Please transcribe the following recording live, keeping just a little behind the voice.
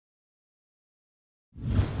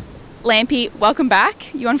Lampy, welcome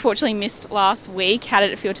back. You unfortunately missed last week. How did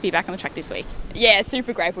it feel to be back on the track this week? Yeah,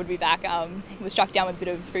 super grateful to be back. Was struck down with a bit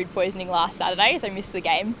of food poisoning last Saturday, so I missed the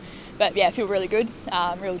game. But yeah, I feel really good.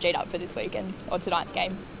 Real G'd up for this weekend or tonight's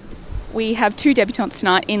game. We have two debutants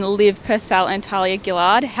tonight in Liv Purcell and Talia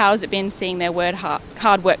Gillard. How has it been seeing their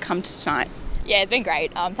hard work come to tonight? Yeah, it's been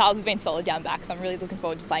great. Talia's has been solid down back, so I'm really looking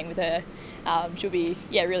forward to playing with her. She'll be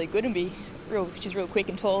really good and she's real quick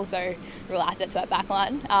and tall, so real asset to our back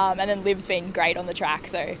line. And then Liv's been great on the track,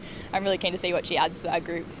 so I'm really keen to see what she adds to our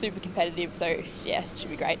group. Super competitive, so yeah, should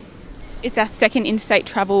be great. It's our second interstate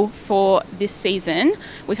travel for this season.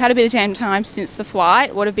 We've had a bit of downtime since the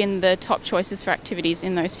flight. What have been the top choices for activities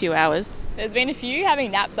in those few hours? There's been a few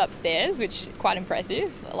having naps upstairs, which is quite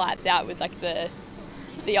impressive. Lights out with like the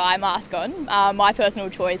eye mask on. My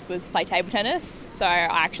personal choice was to play table tennis, so I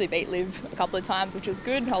actually beat Liv a couple of times, which was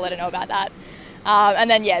good. I'll let her know about that.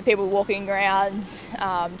 And then yeah, people walking around,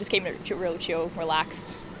 just keeping it real chill,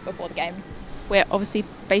 relaxed before the game. We're obviously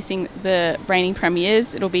facing the reigning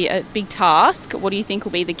premiers. It'll be a big task. What do you think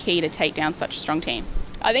will be the key to take down such a strong team?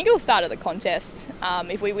 I think it'll start at the contest.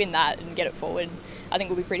 If we win that and get it forward, I think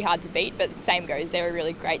it'll be pretty hard to beat, but the same goes, they're a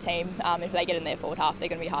really great team. If they get in their forward half, they're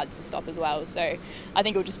going to be hard to stop as well. So I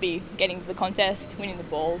think it'll just be getting to the contest, winning the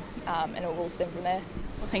ball, and it will all stem from there.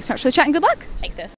 Well, thanks so much for the chat and good luck. Thanks, Tess.